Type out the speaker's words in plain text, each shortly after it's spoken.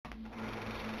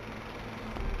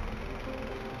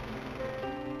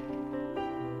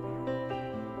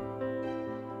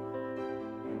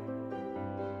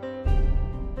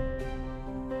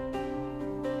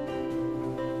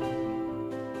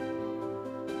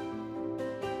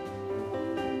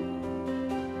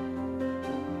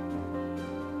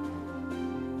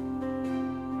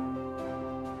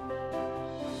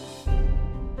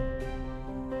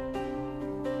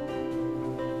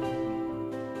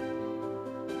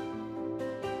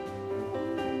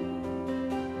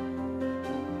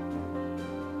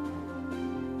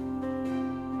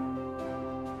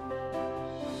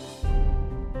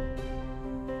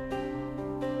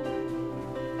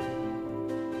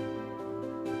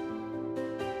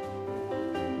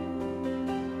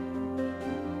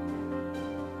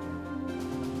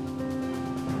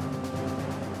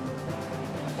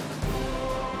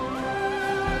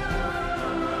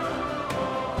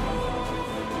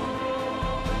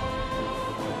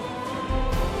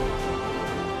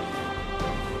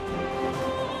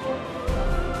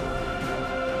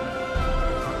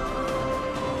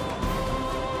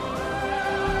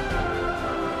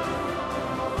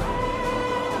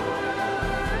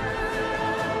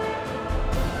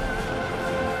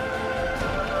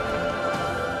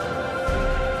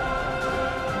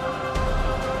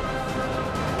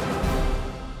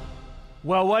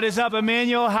Well, what is up,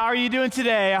 Emmanuel? How are you doing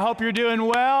today? I hope you're doing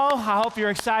well. I hope you're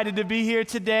excited to be here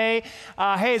today.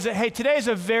 Today is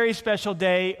a very special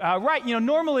day.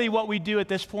 Normally what we do at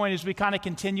this point is we kind of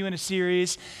continue in a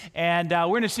series, and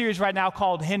we're in a series right now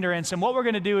called Hindrance, and what we're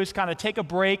going to do is kind of take a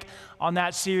break on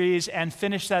that series and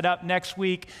finish that up next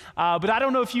week. But I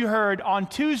don't know if you heard, on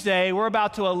Tuesday, we're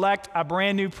about to elect a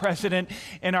brand new president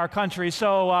in our country.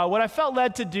 So what I felt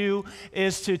led to do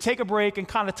is to take a break and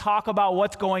kind of talk about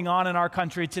what's going on in our country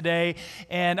today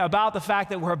and about the fact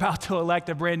that we're about to elect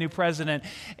a brand new president.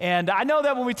 And I know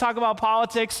that when we talk about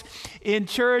politics in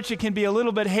church, it can be a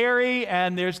little bit hairy,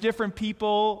 and there's different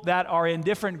people that are in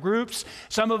different groups.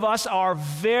 Some of us are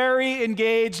very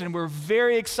engaged and we're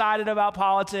very excited about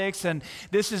politics, and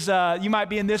this is, you might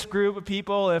be in this group of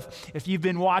people if you've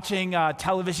been watching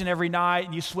television every night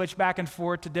and you switch back and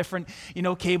forth to different,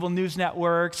 cable news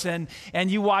networks, and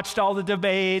you watched all the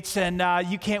debates, and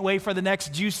you can't wait for the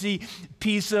next juicy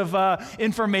piece of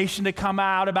information to come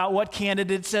out about what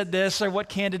candidate said this or what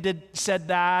candidate said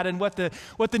that, and what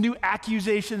the new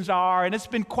accusations are. And it's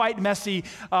been quite messy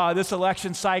this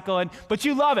election cycle. But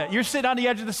you love it. You're sitting on the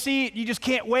edge of the seat. You just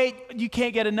can't wait. You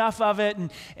can't get enough of it.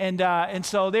 And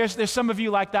so there's some of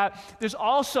you like that. There's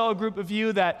also a group of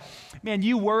you that, man,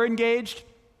 you were engaged.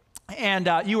 And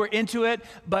you were into it,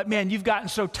 but man, you've gotten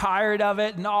so tired of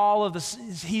it and all of this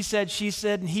he said, she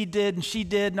said, and he did, and she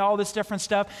did, and all this different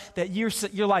stuff that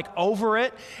you're like over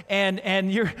it,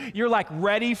 and you're like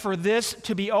ready for this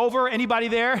to be over. Anybody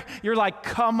there? You're like,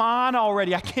 come on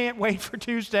already! I can't wait for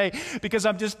Tuesday because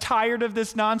I'm just tired of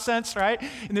this nonsense, right?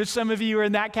 And there's some of you who are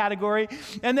in that category,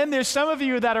 and then there's some of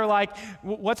you that are like,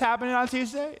 what's happening on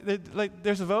Tuesday? Like,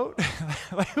 there's a vote.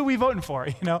 Like, who are we voting for?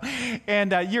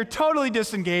 And you're totally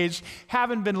disengaged.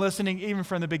 Haven't been listening even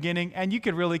from the beginning, and you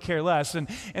could really care less. And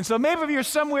so maybe you're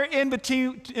somewhere in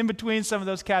between some of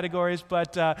those categories,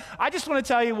 but I just want to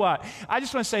tell you what. I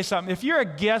just want to say something. If you're a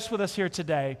guest with us here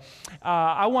today,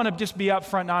 I want to just be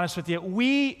upfront and honest with you.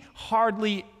 We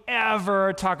hardly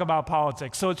ever talk about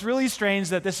politics. So it's really strange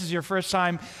that this is your first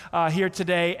time here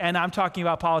today and I'm talking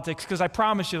about politics, because I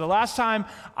promise you, the last time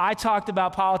I talked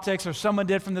about politics, or someone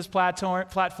did from this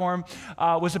platform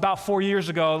was about 4 years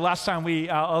ago, last time we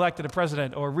elected a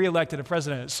president or re-elected a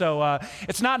president. So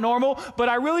it's not normal, but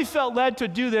I really felt led to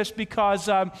do this because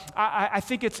I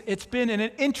think it's been an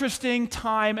interesting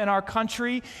time in our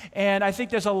country, and I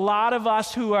think there's a lot of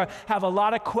us who have a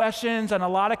lot of questions and a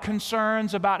lot of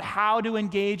concerns about how to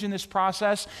engage in this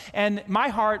process. And my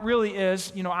heart really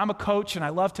is, I'm a coach and I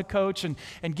love to coach and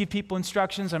give people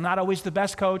instructions. I'm not always the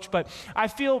best coach, but I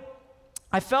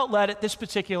felt led at this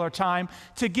particular time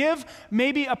to give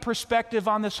maybe a perspective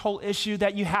on this whole issue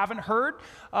that you haven't heard,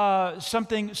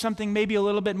 something maybe a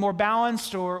little bit more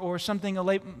balanced, or something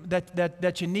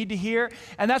that you need to hear.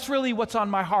 And that's really what's on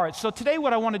my heart. So today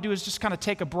what I want to do is just kind of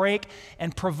take a break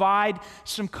and provide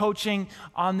some coaching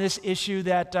on this issue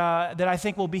that I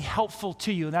think will be helpful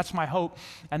to you. And that's my hope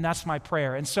and that's my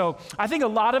prayer. And so I think a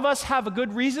lot of us have a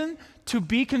good reason to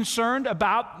be concerned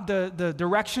about the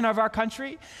direction of our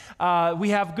country. We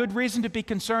have good reason to be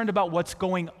concerned about what's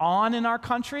going on in our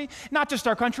country, not just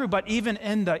our country, but even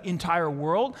in the entire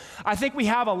world. I think we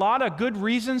have a lot of good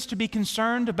reasons to be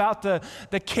concerned about the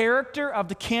character of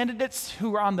the candidates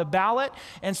who are on the ballot.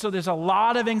 And so there's a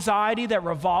lot of anxiety that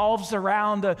revolves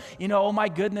around oh my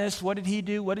goodness, what did he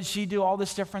do? What did she do? All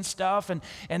this different stuff. And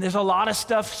there's a lot of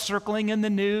stuff circling in the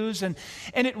news. And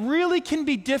it really can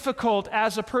be difficult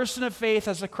as a person of faith,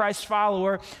 as a Christ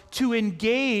follower, to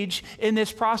engage in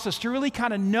this process, to really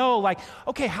kind of know, like,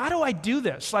 okay, how do I do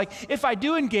this? Like, if I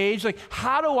do engage, like,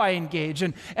 how do I engage?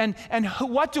 And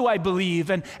what do I believe?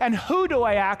 And who do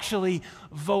I actually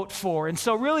vote for? And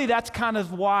so really that's kind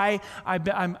of why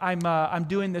I'm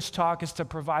doing this talk, is to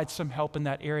provide some help in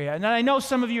that area. And then I know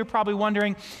some of you are probably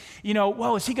wondering,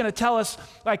 well, is he going to tell us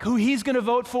like who he's going to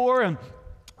vote for and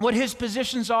what his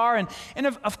positions are? And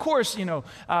of course,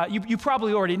 you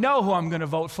probably already know who I'm going to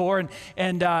vote for,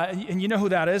 and you know who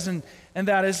that is, and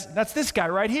that's this guy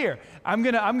right here. I'm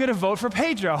gonna vote for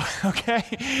Pedro.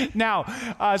 Okay. Now,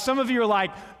 some of you are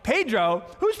like, Pedro?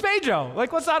 Who's Pedro?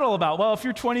 Like, what's that all about? Well, if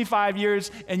you're 25 years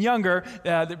and younger,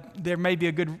 there may be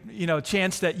a good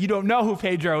chance that you don't know who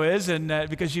Pedro is, and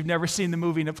because you've never seen the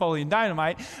movie Napoleon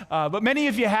Dynamite. But many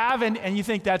of you have, and you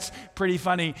think that's pretty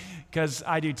funny, because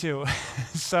I do too.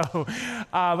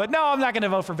 But no, I'm not going to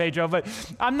vote for Pedro. But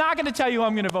I'm not going to tell you who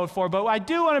I'm going to vote for. But I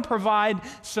do want to provide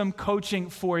some coaching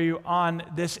for you on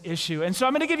this issue. And so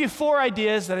I'm going to give you 4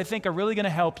 ideas that I think are really going to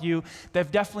help you, that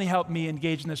have definitely helped me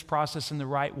engage in this process in the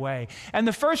right way. And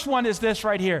the first one is this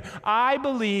right here. I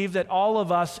believe that all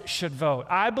of us should vote.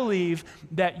 I believe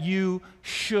that you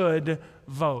should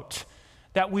vote.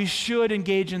 that we should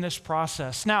engage in this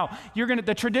process. Now,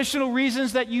 the traditional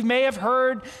reasons that you may have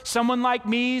heard someone like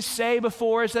me say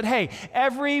before is that, hey,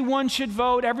 everyone should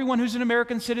vote, everyone who's an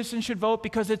American citizen should vote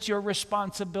because it's your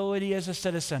responsibility as a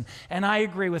citizen. And I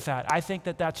agree with that. I think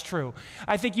that that's true.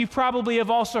 I think you probably have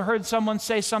also heard someone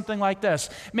say something like this: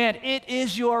 man, it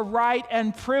is your right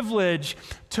and privilege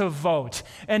to vote.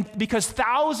 And because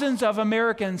thousands of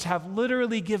Americans have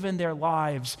literally given their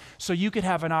lives so you could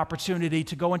have an opportunity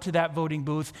to go into that voting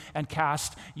booth and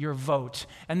cast your vote.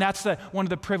 And that's one of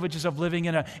the privileges of living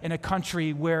in a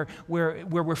country where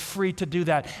we're free to do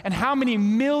that. And how many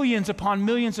millions upon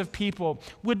millions of people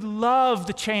would love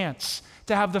the chance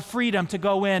to have the freedom to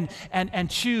go in and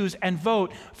choose and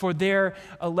vote for their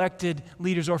elected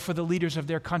leaders or for the leaders of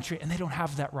their country, and they don't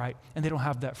have that right and they don't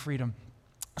have that freedom.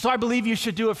 So I believe you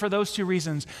should do it for those two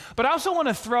reasons. But I also want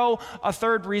to throw a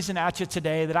third reason at you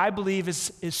today that I believe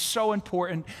is so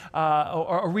important,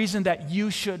 or a reason that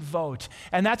you should vote.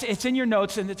 And it's in your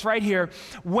notes, and it's right here.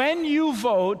 When you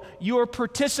vote, you are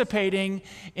participating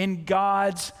in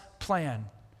God's plan.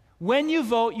 When you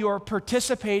vote, you are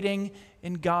participating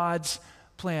in God's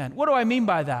plan. What do I mean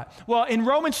by that? Well, in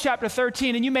Romans chapter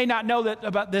 13, and you may not know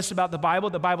about the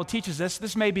Bible teaches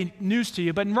this may be news to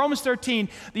you, but in Romans 13,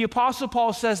 the Apostle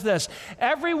Paul says this: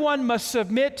 everyone must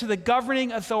submit to the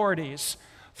governing authorities,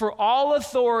 for all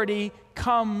authority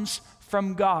comes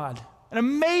from God. An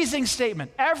amazing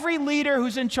statement. Every leader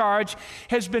who's in charge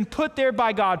has been put there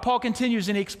by God. Paul continues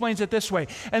and he explains it this way: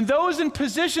 and those in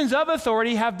positions of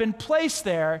authority have been placed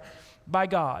there by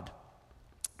God.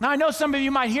 Now, I know some of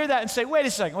you might hear that and say, wait a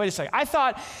second. I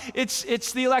thought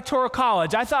it's the Electoral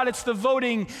College. I thought it's the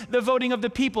voting of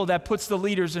the people that puts the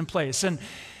leaders in place. And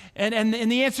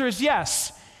the answer is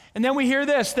yes. And then we hear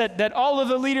this, that all of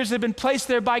the leaders have been placed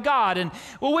there by God. And,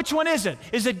 well, which one is it?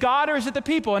 Is it God or is it the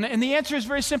people? And the answer is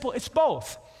very simple. It's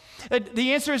both.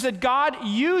 The answer is that God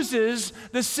uses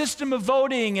the system of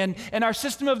voting and our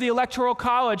system of the Electoral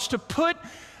College to put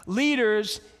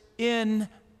leaders in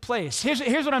place.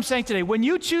 Here's what I'm saying today. When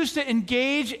you choose to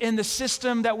engage in the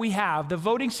system that we have, the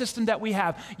voting system that we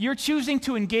have, you're choosing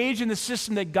to engage in the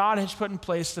system that God has put in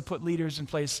place to put leaders in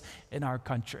place in our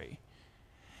country.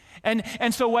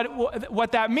 And so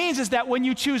what that means is that when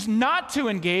you choose not to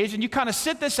engage and you kind of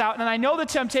sit this out, and I know the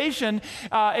temptation,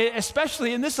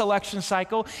 especially in this election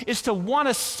cycle, is to want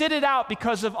to sit it out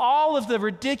because of all of the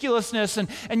ridiculousness,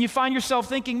 and you find yourself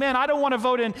thinking, man, I don't want to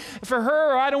vote for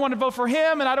her, or I don't want to vote for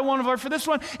him, and I don't want to vote for this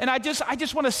one, and I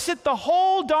just want to sit the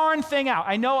whole darn thing out.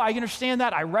 I know, I understand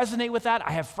that, I resonate with that,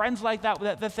 I have friends like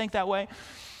that think that way.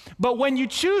 But when you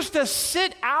choose to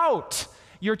sit out,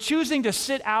 you're choosing to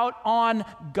sit out on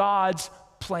God's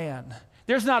plan.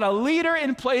 There's not a leader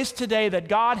in place today that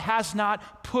God has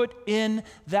not put in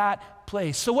that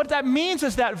place. So what that means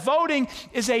is that voting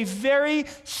is a very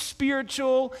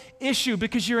spiritual issue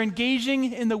because you're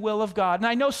engaging in the will of God. And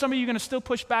I know some of you are going to still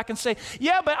push back and say,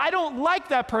 yeah, but I don't like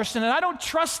that person, and I don't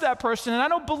trust that person, and I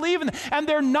don't believe in them, and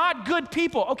they're not good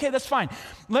people. Okay, that's fine.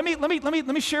 Let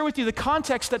me share with you the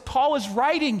context that Paul is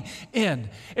writing in.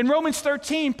 In Romans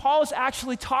 13, Paul is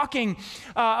actually talking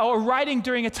or writing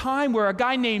during a time where a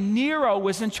guy named Nero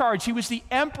was in charge. He was the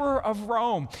emperor of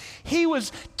Rome. He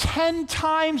was 10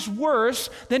 times worse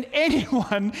than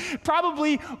anyone,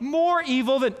 probably more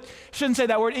evil than, shouldn't say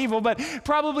that word evil, but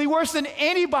probably worse than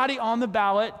anybody on the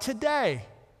ballot today.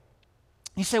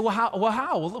 You say, well,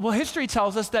 how? Well, history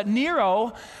tells us that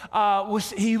Nero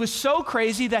was so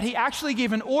crazy that he actually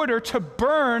gave an order to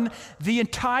burn the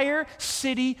entire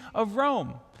city of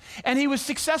Rome. And he was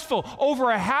successful. Over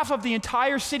a half of the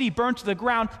entire city burned to the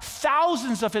ground.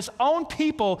 Thousands of his own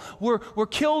people were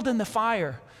killed in the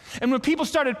fire. And when people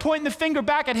started pointing the finger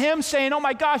back at him, saying, oh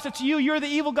my gosh, that's you, you're the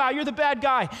evil guy, you're the bad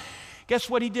guy, guess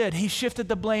what he did? He shifted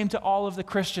the blame to all of the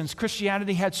Christians.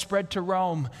 Christianity had spread to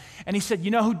Rome. And he said,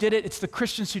 you know who did it? It's the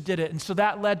Christians who did it. And so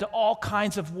that led to all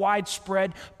kinds of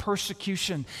widespread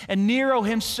persecution. And Nero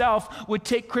himself would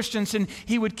take Christians and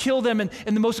he would kill them in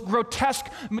the most grotesque,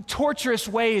 torturous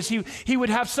ways. He would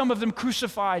have some of them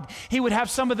crucified. He would have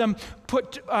some of them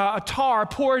put a tar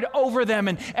poured over them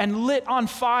and lit on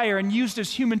fire and used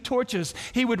as human torches.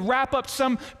 He would wrap up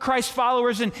some Christ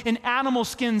followers in animal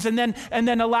skins and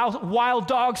then allow wild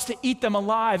dogs to eat them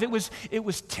alive. It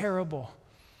was terrible.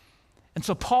 And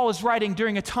so Paul is writing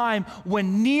during a time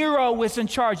when Nero was in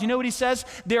charge. You know what he says?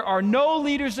 There are no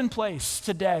leaders in place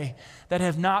today that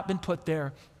have not been put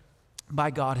there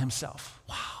by God himself.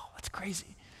 Wow, that's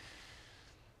crazy.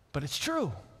 But it's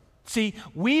true. See,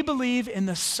 we believe in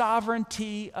the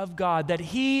sovereignty of God, that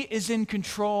he is in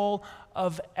control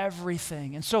of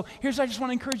everything. And so here's what I just want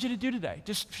to encourage you to do today.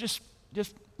 Just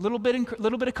just little bit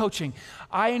of coaching.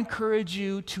 I encourage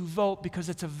you to vote because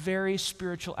it's a very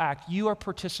spiritual act. You are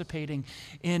participating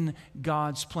in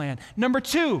God's plan. Number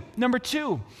two,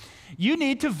 you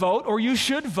need to vote, or you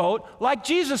should vote like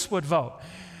Jesus would vote.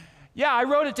 Yeah, I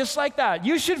wrote it just like that.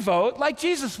 You should vote like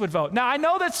Jesus would vote. Now, I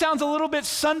know that sounds a little bit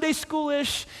Sunday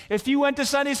schoolish. If you went to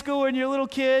Sunday school when you're a little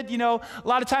kid, a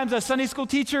lot of times a Sunday school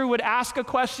teacher would ask a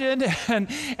question and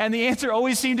the answer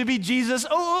always seemed to be Jesus.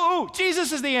 Oh,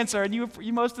 Jesus is the answer. And you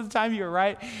most of the time you were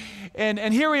right.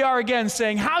 And here we are again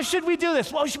saying, how should we do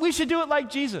this? Well, we should do it like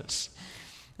Jesus.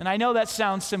 And I know that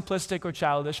sounds simplistic or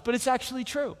childish, but it's actually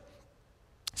true.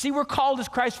 See, we're called as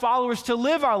Christ followers to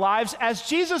live our lives as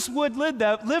Jesus would live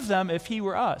them if he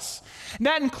were us. And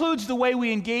that includes the way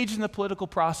we engage in the political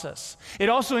process. It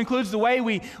also includes the way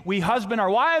we husband our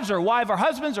wives, or wife our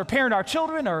husbands, or parent our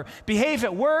children, or behave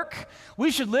at work.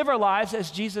 We should live our lives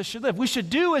as Jesus should live. We should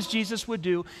do as Jesus would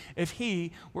do if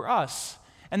he were us.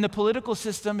 And the political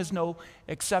system is no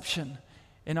exception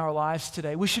in our lives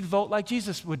today. We should vote like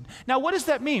Jesus would. Now, what does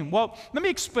that mean? Well, let me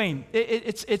explain.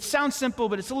 It sounds simple,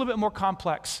 but it's a little bit more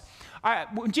complex.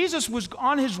 When Jesus was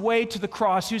on his way to the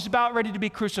cross, he was about ready to be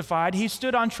crucified. He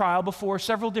stood on trial before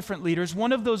several different leaders.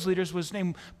 One of those leaders was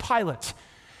named Pilate.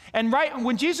 And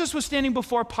when Jesus was standing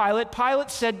before Pilate, Pilate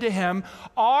said to him,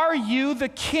 "Are you the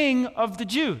king of the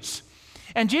Jews?"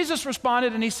 And Jesus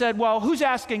responded and he said, "Well, who's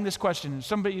asking this question?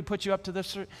 Somebody put you up to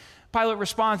this?" Pilate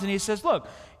responds and he says, "Look,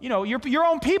 your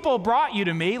own people brought you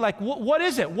to me. Like, what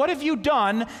is it? What have you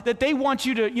done that they want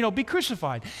you to, be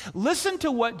crucified?" Listen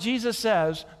to what Jesus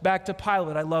says back to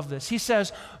Pilate. I love this. He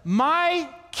says, "My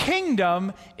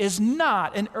kingdom is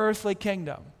not an earthly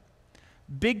kingdom."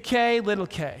 Big K, little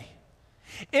k.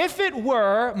 "If it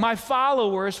were, my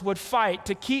followers would fight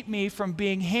to keep me from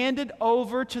being handed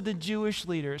over to the Jewish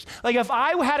leaders." Like, if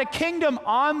I had a kingdom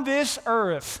on this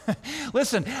earth,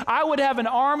 listen, I would have an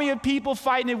army of people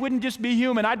fighting. It wouldn't just be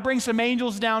human. I'd bring some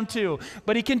angels down too.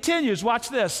 But he continues, watch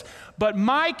this. "But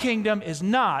my kingdom is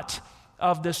not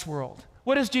of this world."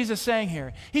 What is Jesus saying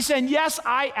here? He's saying, yes,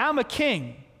 I am a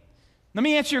king. Let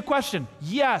me answer your question.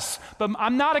 Yes, but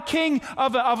I'm not a king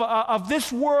of this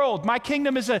world. My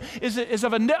kingdom is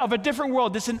of a different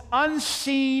world. It's an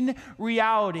unseen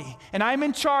reality. And I'm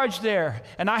in charge there.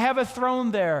 And I have a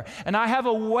throne there. And I have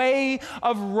a way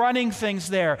of running things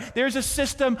there. There's a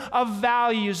system of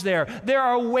values there. There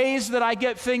are ways that I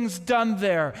get things done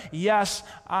there. Yes,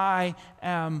 I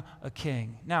am a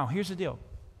king. Now, here's the deal.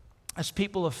 As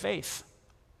people of faith,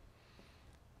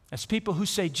 as people who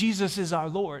say Jesus is our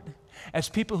Lord, as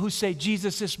people who say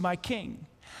Jesus is my King,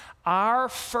 our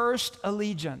first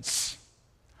allegiance,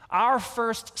 our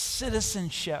first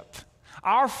citizenship,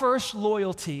 our first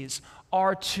loyalties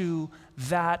are to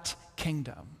that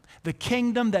kingdom, the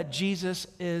kingdom that Jesus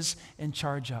is in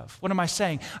charge of. What am I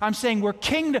saying? I'm saying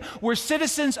we're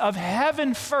citizens of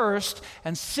heaven first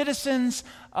and citizens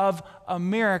of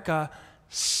America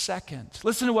second.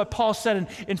 Listen to what Paul said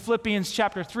in Philippians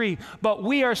chapter 3. "But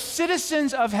we are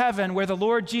citizens of heaven where the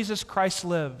Lord Jesus Christ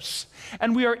lives,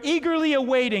 and we are eagerly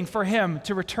awaiting for him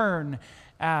to return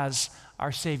as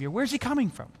our Savior." Where's he coming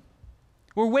from?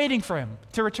 We're waiting for him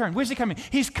to return. Where's he coming?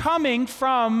 He's coming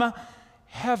from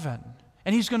heaven,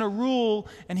 and he's going to rule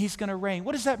and he's going to reign.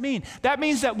 What does that mean? That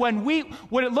means that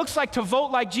what it looks like to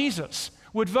vote like Jesus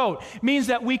would vote means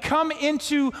that we come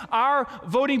into our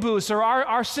voting booths or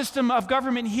our system of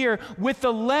government here with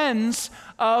the lens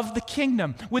of the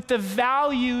kingdom, with the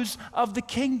values of the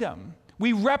kingdom.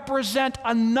 We represent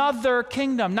another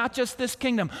kingdom, not just this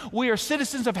kingdom. We are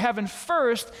citizens of heaven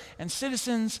first and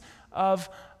citizens of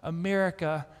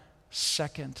America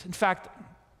second. In fact,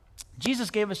 Jesus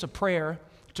gave us a prayer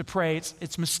to pray.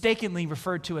 It's mistakenly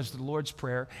referred to as the Lord's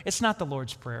Prayer. It's not the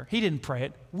Lord's Prayer. He didn't pray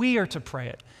it. We are to pray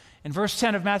it. In verse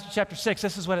 10 of Matthew chapter 6,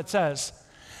 this is what it says.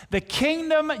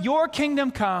 Your kingdom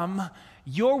come,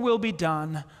 your will be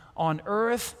done on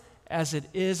earth as it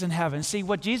is in heaven." See,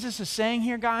 what Jesus is saying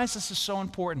here, guys, this is so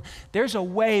important. There's a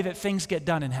way that things get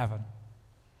done in heaven.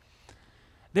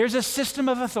 There's a system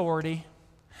of authority.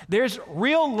 There's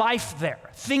real life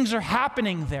there. Things are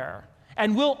happening there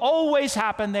and will always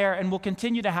happen there and will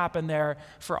continue to happen there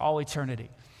for all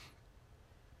eternity.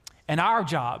 And our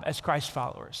job as Christ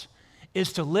followers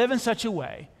is to live in such a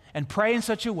way and pray in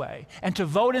such a way and to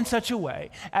vote in such a way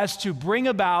as to bring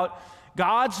about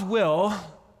God's will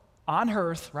on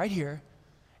earth right here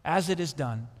as it is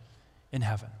done in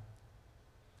heaven.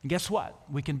 And guess what?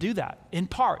 We can do that in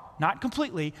part, not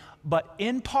completely, but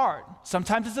in part,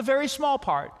 sometimes it's a very small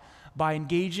part, by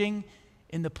engaging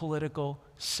in the political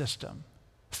system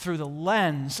through the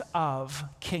lens of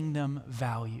kingdom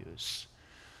values.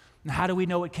 And how do we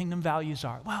know what kingdom values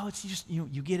are? Well, it's just, you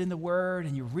get in the Word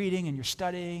and you're reading and you're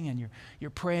studying and you're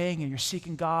praying and you're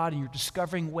seeking God and you're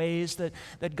discovering ways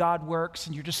that God works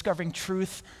and you're discovering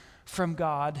truth from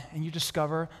God and you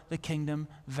discover the kingdom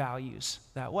values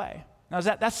that way. Now,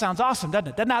 that sounds awesome,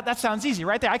 doesn't it? That sounds easy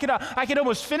right there. I could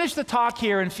almost finish the talk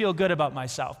here and feel good about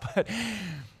myself, but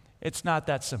it's not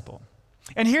that simple.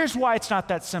 And here's why it's not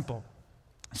that simple.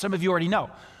 Some of you already know.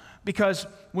 Because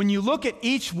when you look at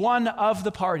each one of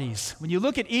the parties, when you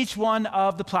look at each one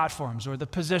of the platforms or the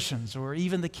positions or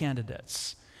even the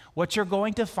candidates, what you're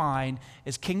going to find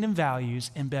is kingdom values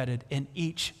embedded in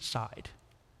each side.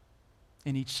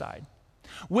 In each side.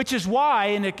 Which is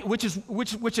why,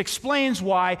 which explains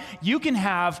why you can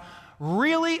have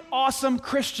really awesome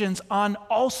Christians on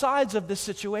all sides of this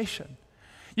situation.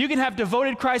 You can have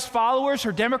devoted Christ followers who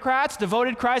are Democrats,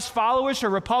 devoted Christ followers who are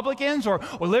Republicans or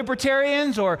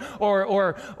libertarians or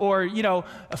not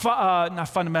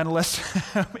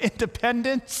fundamentalists,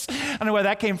 independents. I don't know where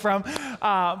that came from.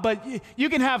 But you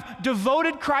can have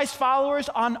devoted Christ followers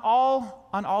on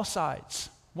all sides.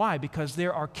 Why? Because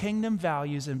there are kingdom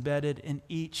values embedded in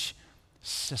each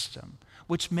system,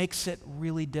 which makes it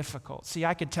really difficult. See,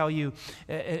 I could tell you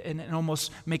and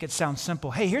almost make it sound simple.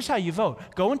 Hey, here's how you vote.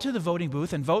 Go into the voting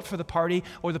booth and vote for the party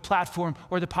or the platform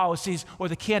or the policies or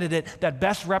the candidate that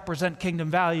best represent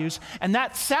kingdom values. And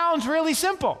that sounds really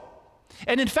simple.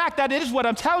 And in fact, that is what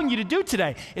I'm telling you to do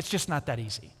today. It's just not that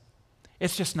easy.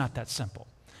 It's just not that simple.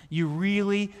 You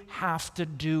really have to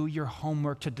do your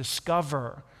homework to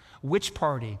discover which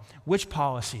party, which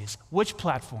policies, which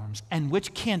platforms, and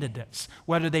which candidates,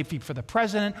 whether they be for the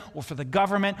president or for the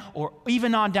government or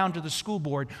even on down to the school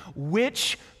board,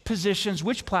 which positions,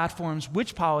 which platforms,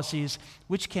 which policies,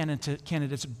 which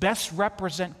candidates best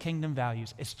represent kingdom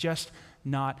values. It's just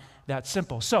not that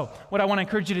simple. So what I want to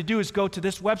encourage you to do is go to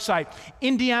this website,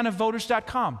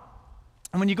 indianavoters.com.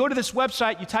 And when you go to this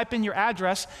website, you type in your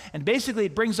address, and basically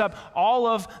it brings up all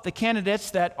of the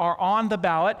candidates that are on the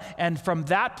ballot. And from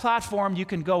that platform, you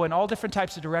can go in all different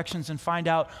types of directions and find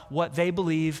out what they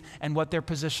believe and what their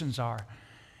positions are.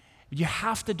 You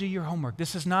have to do your homework.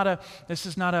 This is not a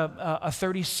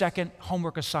 30-second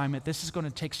homework assignment. This is going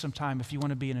to take some time if you want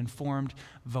to be an informed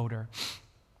voter.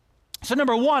 So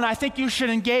number one, I think you should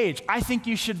engage. I think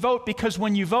you should vote because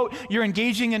when you vote, you're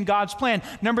engaging in God's plan.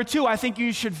 Number two, I think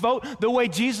you should vote the way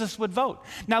Jesus would vote.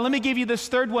 Now let me give you this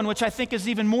third one, which I think is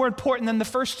even more important than the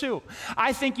first two.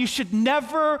 I think you should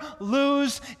never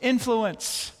lose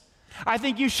influence. I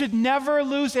think you should never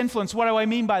lose influence. What do I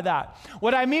mean by that?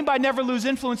 What I mean by never lose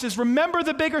influence is remember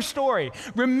the bigger story.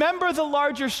 Remember the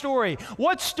larger story.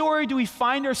 What story do we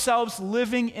find ourselves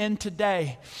living in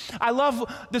today? I love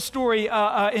the story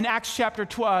in Acts chapter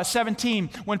 17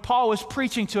 when Paul was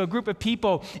preaching to a group of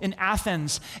people in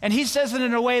Athens. And he says it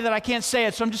in a way that I can't say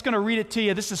it, so I'm just going to read it to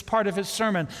you. This is part of his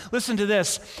sermon. Listen to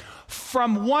this.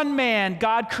 From one man,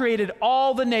 God created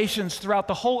all the nations throughout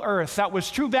the whole earth. That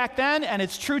was true back then, and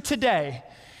it's true today.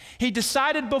 He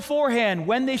decided beforehand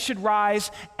when they should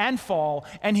rise and fall,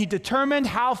 and he determined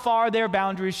how far their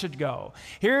boundaries should go.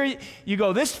 Here you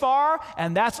go this far,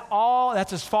 and that's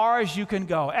as far as you can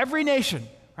go. Every nation,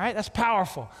 right? That's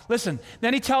powerful. Listen,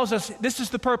 then he tells us this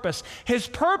is the purpose. His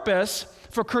purpose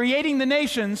for creating the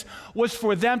nations was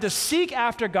for them to seek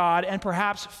after God and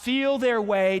perhaps feel their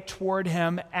way toward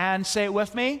him and, say it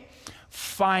with me,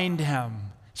 find him.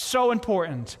 So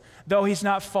important, though he's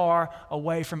not far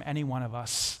away from any one of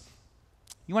us.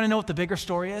 You want to know what the bigger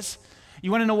story is?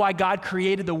 You want to know why God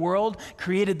created the world,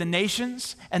 created the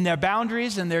nations and their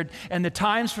boundaries and the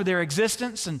times for their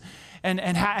existence and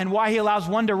why he allows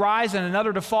one to rise and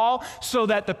another to fall, so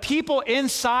that the people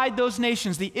inside those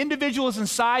nations, the individuals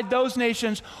inside those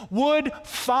nations, would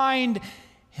find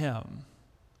him.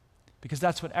 Because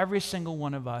that's what every single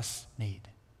one of us need.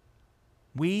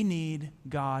 We need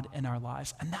God in our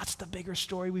lives. And that's the bigger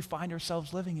story we find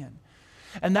ourselves living in.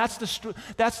 And that's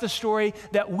the story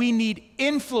that we need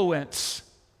influence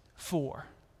for.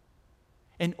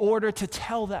 In order to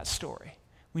tell that story,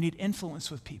 we need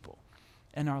influence with people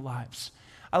in our lives.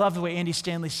 I love the way Andy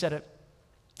Stanley said it.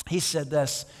 He said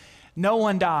this: no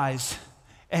one dies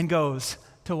and goes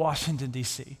to Washington,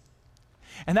 D.C.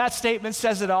 And that statement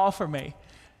says it all for me.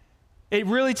 It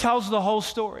really tells the whole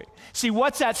story. See,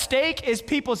 what's at stake is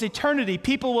people's eternity.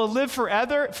 People will live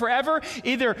forever,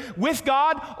 either with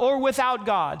God or without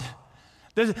God.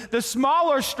 The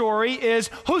smaller story is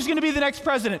who's going to be the next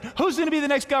president? Who's going to be the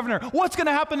next governor? What's going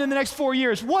to happen in the next 4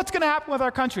 years? What's going to happen with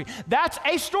our country? That's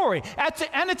a story,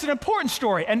 and it's an important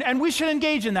story, and we should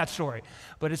engage in that story.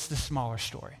 But it's the smaller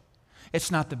story.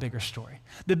 It's not the bigger story.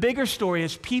 The bigger story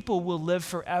is people will live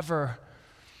forever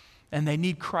And they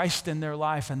need Christ in their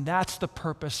life, and that's the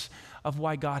purpose of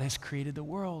why God has created the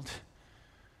world.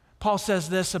 Paul says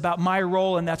this about my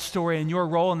role in that story and your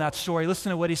role in that story.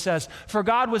 Listen to what he says. For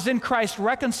God was in Christ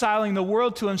reconciling the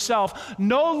world to himself,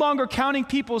 no longer counting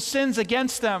people's sins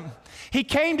against them. He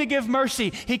came to give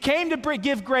mercy. He came to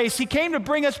give grace. He came to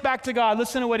bring us back to God.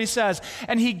 Listen to what he says.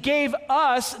 And he gave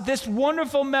us this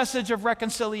wonderful message of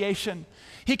reconciliation.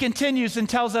 He continues and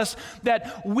tells us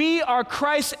that we are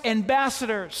Christ's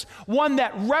ambassadors, one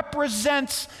that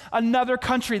represents another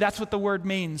country. That's what the word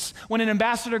means. When an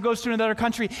ambassador goes to another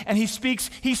country and he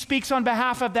speaks on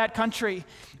behalf of that country.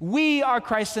 We are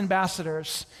Christ's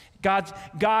ambassadors.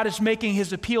 God is making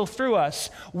his appeal through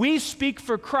us. We speak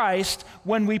for Christ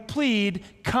when we plead,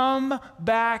 come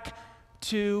back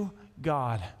to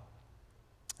God.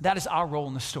 That is our role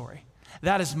in the story.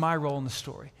 That is my role in the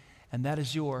story. And that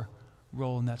is your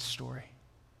role in that story.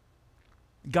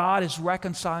 God is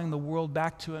reconciling the world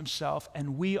back to himself,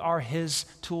 and we are his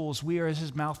tools. We are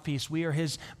his mouthpiece. We are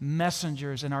his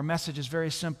messengers, and our message is very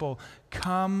simple.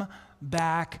 Come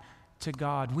back to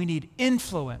God. We need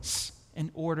influence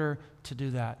in order to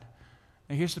do that.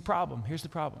 And here's the problem.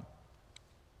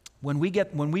 When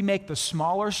we make the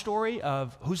smaller story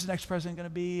of who's the next president going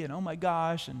to be, and oh my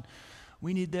gosh, and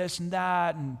we need this and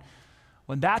that, and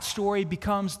when that story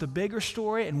becomes the bigger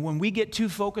story, and when we get too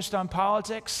focused on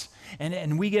politics,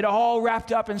 and we get all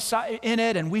wrapped up in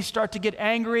it, and we start to get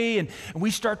angry, and we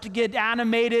start to get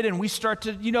animated, and we start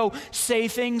to, say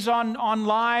things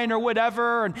online or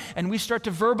whatever, and we start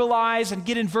to verbalize and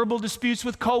get in verbal disputes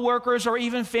with coworkers or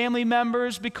even family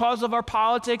members because of our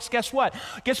politics, guess what?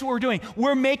 Guess what we're doing?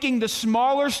 We're making the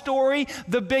smaller story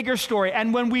the bigger story.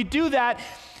 And when we do that,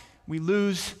 we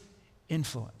lose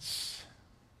influence.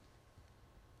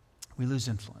 We lose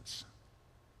influence.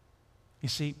 You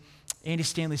see, Andy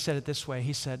Stanley said it this way.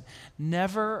 He said,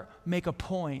 never make a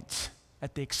point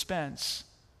at the expense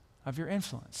of your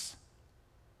influence.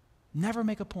 Never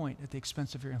make a point at the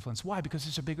expense of your influence. Why? Because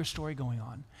there's a bigger story going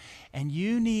on. And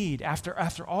you need, after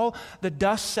all the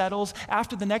dust settles,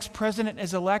 after the next president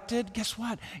is elected, guess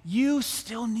what? You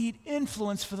still need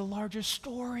influence for the larger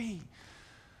story.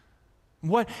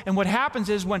 What happens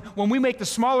is when we make the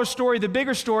smaller story the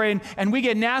bigger story, and we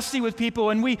get nasty with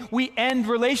people, and we end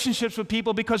relationships with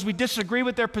people because we disagree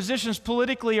with their positions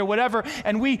politically or whatever,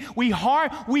 and we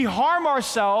harm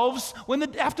ourselves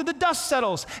after the dust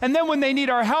settles. And then when they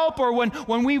need our help, or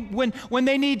when we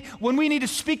need to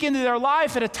speak into their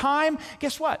life at a time,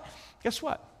 guess what?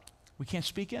 We can't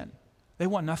speak in. They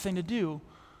want nothing to do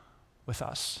with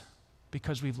us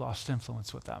because we've lost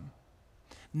influence with them.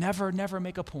 Never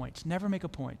make a point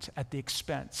at the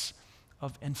expense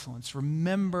of influence.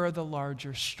 Remember the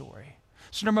larger story.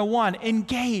 So number one,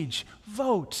 engage,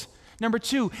 vote. Number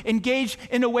two, engage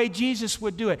in a way Jesus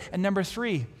would do it. And number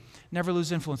three, never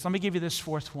lose influence. Let me give you this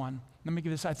fourth one.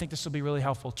 I think this will be really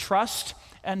helpful. Trust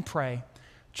and pray.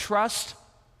 Trust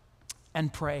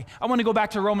and pray. I want to go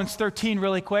back to Romans 13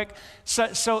 really quick.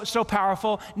 So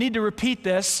powerful. Need to repeat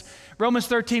this. Romans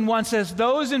 13:1 says,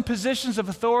 those in positions of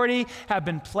authority have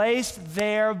been placed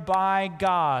there by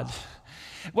God.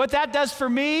 What that does for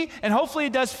me, and hopefully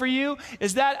it does for you,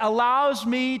 is that allows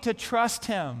me to trust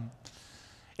him.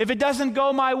 If it doesn't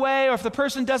go my way, or if the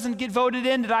person doesn't get voted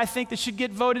in that I think that should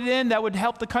get voted in, that would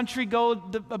help the country go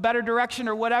a better direction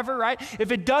or whatever, right?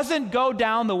 If it doesn't go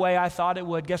down the way I thought it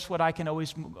would, guess what? I can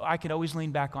always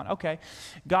lean back on. Okay,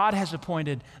 God has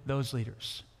appointed those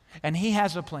leaders, and he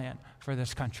has a plan for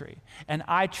this country, and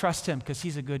I trust him because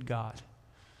he's a good God.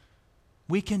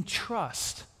 We can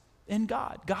trust in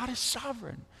God. God is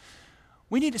sovereign.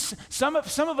 We need to, some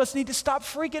of us need to stop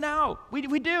freaking out. We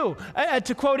do.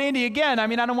 To quote Andy again, I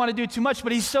don't want to do too much,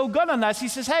 but he's so good on this. He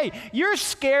says, hey, you're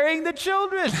scaring the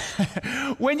children.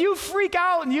 When you freak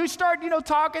out and you start,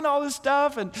 talking all this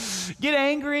stuff and get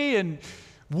angry and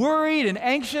worried and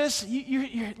anxious,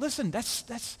 listen,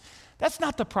 that's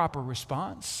not the proper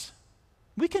response.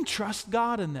 We can trust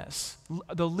God in this.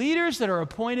 The leaders that are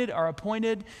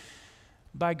appointed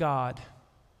by God.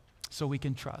 So we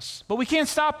can trust. But we can't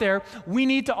stop there. We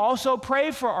need to also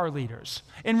pray for our leaders.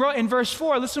 In verse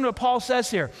 4, listen to what Paul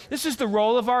says here. This is the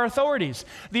role of our authorities.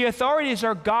 The authorities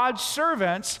are God's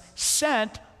servants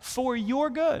sent for your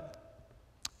good.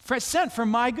 Sent for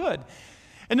my good.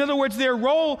 In other words, their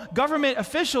role, government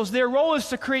officials, their role is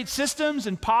to create systems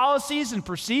and policies and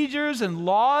procedures and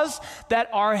laws that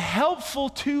are helpful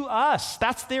to us.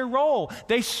 That's their role.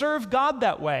 They serve God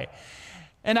that way.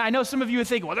 And I know some of you would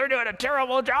think, well, they're doing a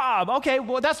terrible job. Okay,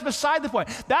 well, that's beside the point.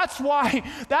 That's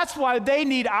why they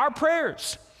need our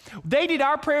prayers. They need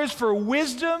our prayers for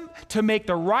wisdom to make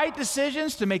the right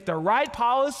decisions, to make the right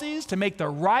policies, to make the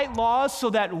right laws so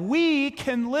that we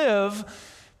can live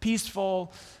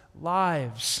peaceful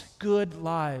lives, good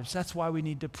lives. That's why we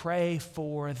need to pray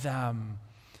for them.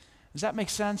 Does that make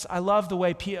sense? I love the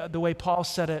way Paul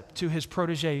said it to his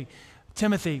protege,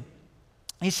 Timothy.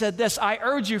 He said this, I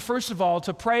urge you, first of all,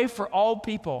 to pray for all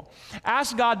people.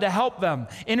 Ask God to help them,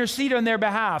 intercede on their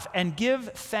behalf, and give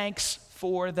thanks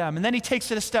for them. And then he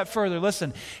takes it a step further.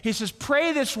 Listen, he says,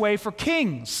 pray this way for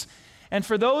kings and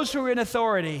for those who are in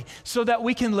authority so that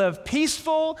we can live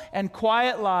peaceful and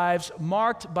quiet lives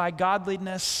marked by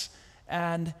godliness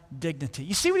and dignity.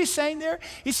 You see what he's saying there?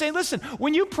 He's saying, listen,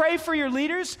 when you pray for your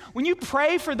leaders, when you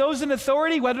pray for those in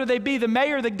authority, whether they be the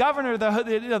mayor, the governor,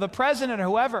 the president, or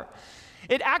whoever,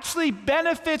 it actually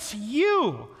benefits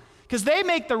you because they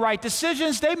make the right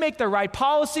decisions, they make the right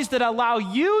policies that allow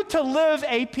you to live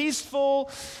a peaceful,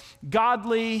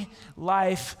 godly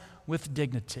life with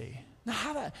dignity.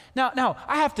 Now,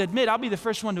 I have to admit, I'll be the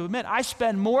first one to admit, I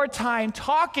spend more time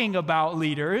talking about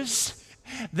leaders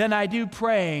than I do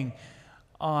praying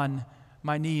on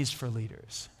my knees for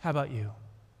leaders. How about you?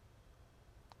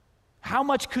 How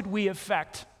much could we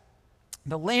affect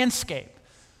the landscape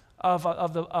of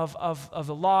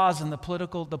the laws and the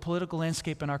political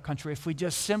landscape in our country if we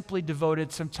just simply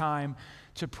devoted some time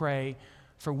to pray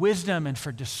for wisdom and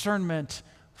for discernment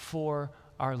for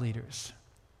our leaders?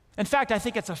 In fact, I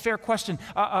think it's a fair question,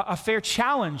 a fair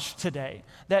challenge today,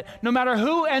 that no matter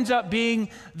who ends up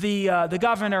being the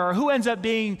governor or who ends up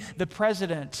being the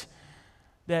president,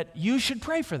 that you should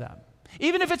pray for them.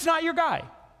 Even if it's not your guy,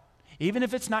 even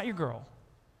if it's not your girl,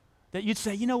 that you'd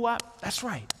say, you know what, that's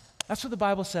right. That's what the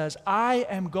Bible says. I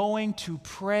am going to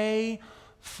pray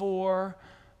for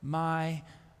my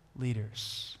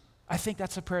leaders. I think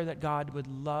that's a prayer that God would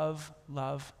love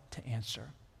to answer.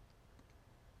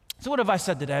 So what have I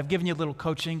said today? I've given you a little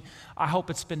coaching. I hope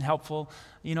it's been helpful.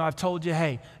 You know, I've told you,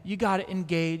 hey, you got to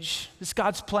engage. This is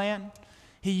God's plan.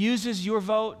 He uses your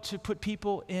vote to put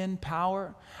people in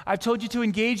power. I've told you to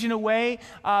engage in a way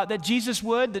that Jesus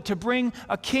would, that to bring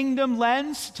a kingdom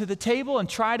lens to the table and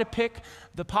try to pick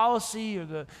the policy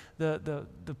or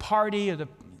the party or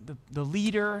the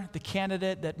leader, the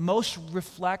candidate that most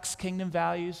reflects kingdom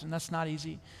values, and that's not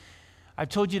easy. I've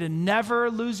told you to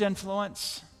never lose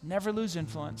influence, never lose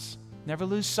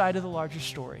sight of the larger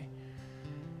story.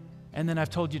 And then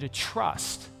I've told you to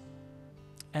trust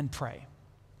and pray.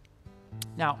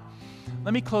 Now,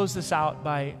 let me close this out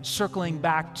by circling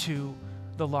back to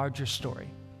the larger story.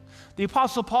 The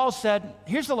Apostle Paul said,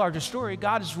 here's the larger story.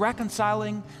 God is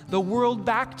reconciling the world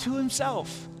back to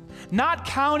himself, not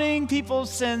counting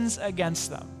people's sins against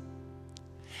them.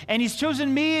 And he's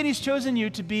chosen me and he's chosen you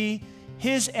to be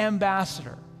his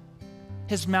ambassador,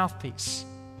 his mouthpiece.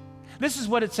 This is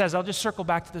what it says. I'll just circle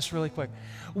back to this really quick.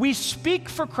 We speak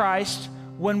for Christ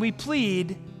when we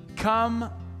plead, come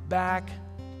back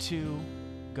to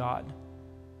God.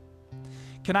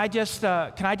 Can I just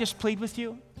plead with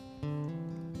you?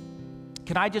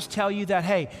 Can I just tell you that,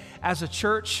 hey, as a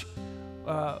church,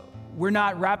 we're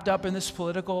not wrapped up in this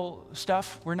political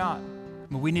stuff. We're not.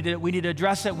 We need to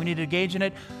address it. We need to engage in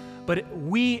it. But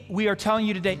we are telling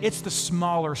you today, it's the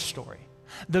smaller story.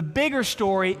 The bigger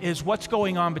story is what's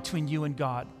going on between you and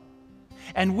God.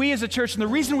 And we as a church, and the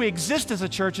reason we exist as a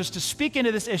church is to speak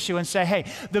into this issue and say, hey,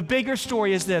 the bigger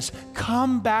story is this.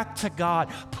 Come back to God.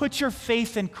 Put your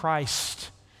faith in Christ.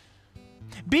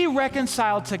 Be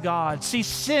reconciled to God. See,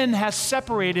 sin has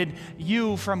separated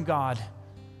you from God.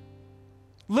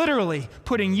 Literally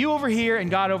putting you over here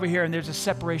and God over here, and there's a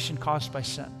separation caused by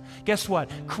sin. Guess what?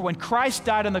 When Christ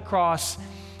died on the cross,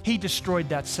 he destroyed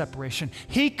that separation.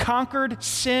 He conquered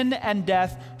sin and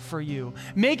death for you,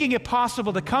 making it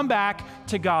possible to come back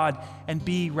to God and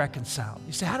be reconciled.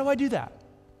 You say, how do I do that?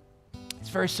 It's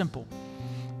very simple.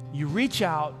 You reach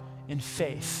out in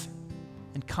faith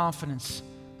and confidence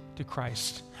to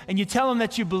Christ, and you tell him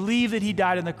that you believe that he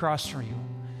died on the cross for you.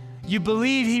 You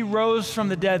believe he rose from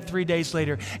the dead 3 days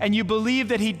later, and you believe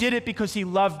that he did it because he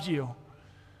loved you,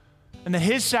 and that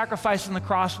his sacrifice on the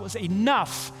cross was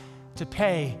enough to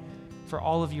pay for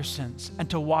all of your sins and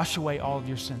to wash away all of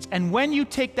your sins. And when you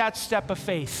take that step of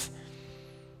faith,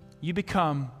 you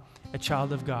become a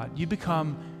child of God. You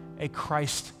become a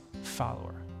Christ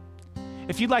follower.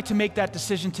 If you'd like to make that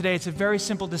decision today, it's a very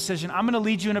simple decision. I'm going to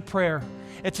lead you in a prayer.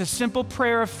 It's a simple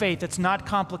prayer of faith. It's not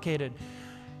complicated.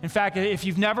 In fact, if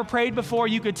you've never prayed before,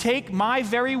 you could take my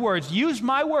very words, use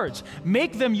my words,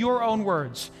 make them your own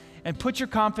words, and put your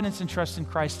confidence and trust in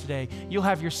Christ today. You'll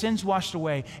have your sins washed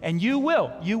away, and you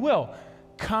will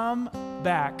come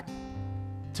back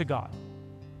to God.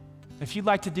 If you'd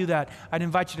like to do that, I'd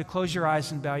invite you to close your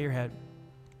eyes and bow your head.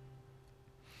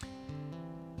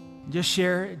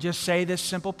 Just say this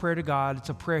simple prayer to God. It's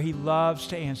a prayer He loves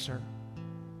to answer.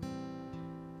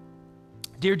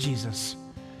 Dear Jesus,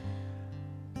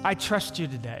 I trust you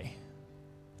today.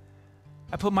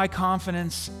 I put my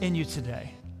confidence in you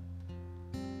today.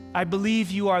 I believe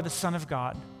you are the Son of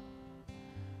God.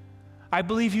 I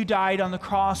believe you died on the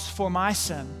cross for my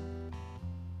sin,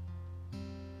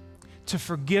 to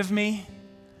forgive me,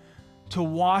 to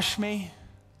wash me,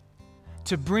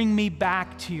 to bring me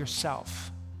back to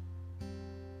yourself.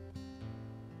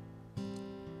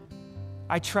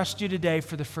 I trust you today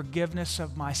for the forgiveness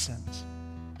of my sins.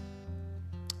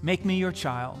 Make me your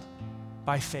child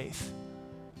by faith.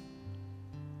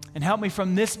 And help me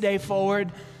from this day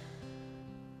forward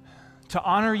to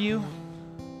honor you,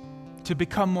 to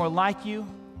become more like you,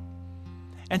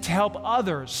 and to help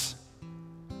others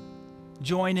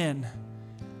join in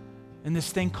this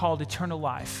thing called eternal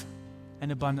life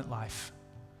and abundant life.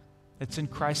 It's in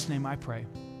Christ's name I pray.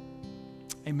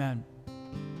 Amen.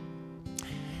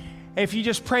 If you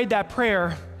just prayed that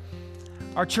prayer,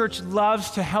 our church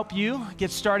loves to help you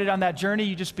get started on that journey.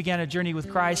 You just began a journey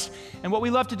with Christ. And what we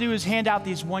love to do is hand out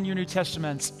these one-year New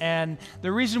Testaments. And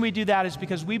the reason we do that is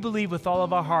because we believe with all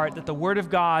of our heart that the Word of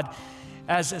God,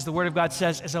 as the Word of God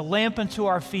says, is a lamp unto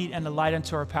our feet and a light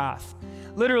unto our path.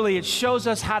 Literally, it shows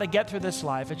us how to get through this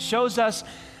life. It shows us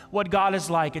what God is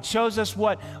like. It shows us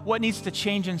what needs to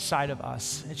change inside of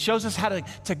us. It shows us how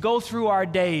to go through our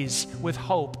days with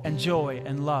hope and joy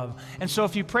and love. And so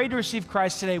if you prayed to receive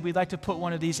Christ today, we'd like to put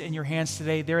one of these in your hands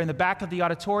today. They're in the back of the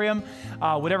auditorium.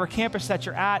 Whatever campus that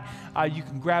you're at, you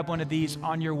can grab one of these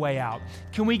on your way out.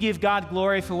 Can we give God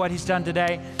glory for what He's done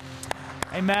today?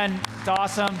 Amen. It's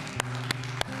awesome.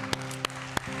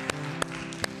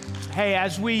 Hey,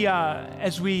 as we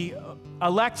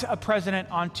elect a president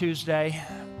on Tuesday,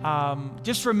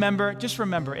 just remember,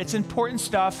 it's important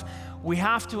stuff. We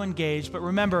have to engage, but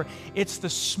remember, it's the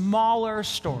smaller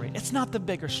story. It's not the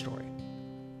bigger story.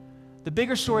 The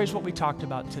bigger story is what we talked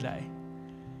about today.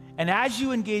 And as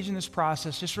you engage in this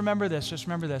process, just remember this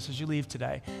as you leave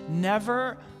today.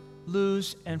 Never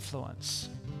lose influence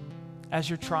as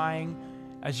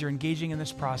you're engaging in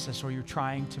this process or you're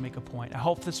trying to make a point. I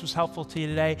hope this was helpful to you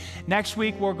today. Next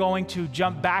week, we're going to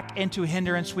jump back into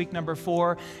Hindrance Week number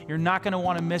 4. You're not going to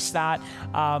want to miss that.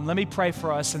 Let me pray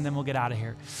for us, and then we'll get out of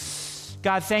here.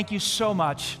 God, thank you so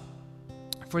much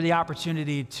for the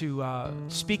opportunity to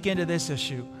speak into this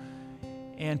issue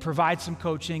and provide some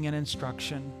coaching and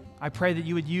instruction. I pray that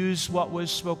you would use what was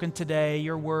spoken today,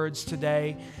 your words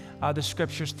today, the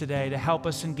scriptures today, to help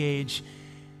us engage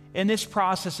in this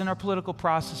process, in our political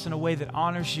process, in a way that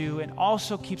honors you and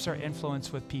also keeps our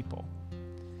influence with people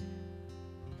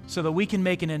so that we can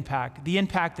make an impact, the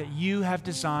impact that you have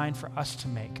designed for us to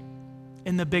make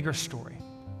in the bigger story.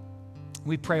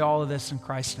 We pray all of this in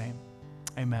Christ's name.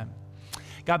 Amen.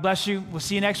 God bless you. We'll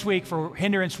see you next week for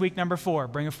Hindrance Week number 4.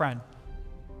 Bring a friend.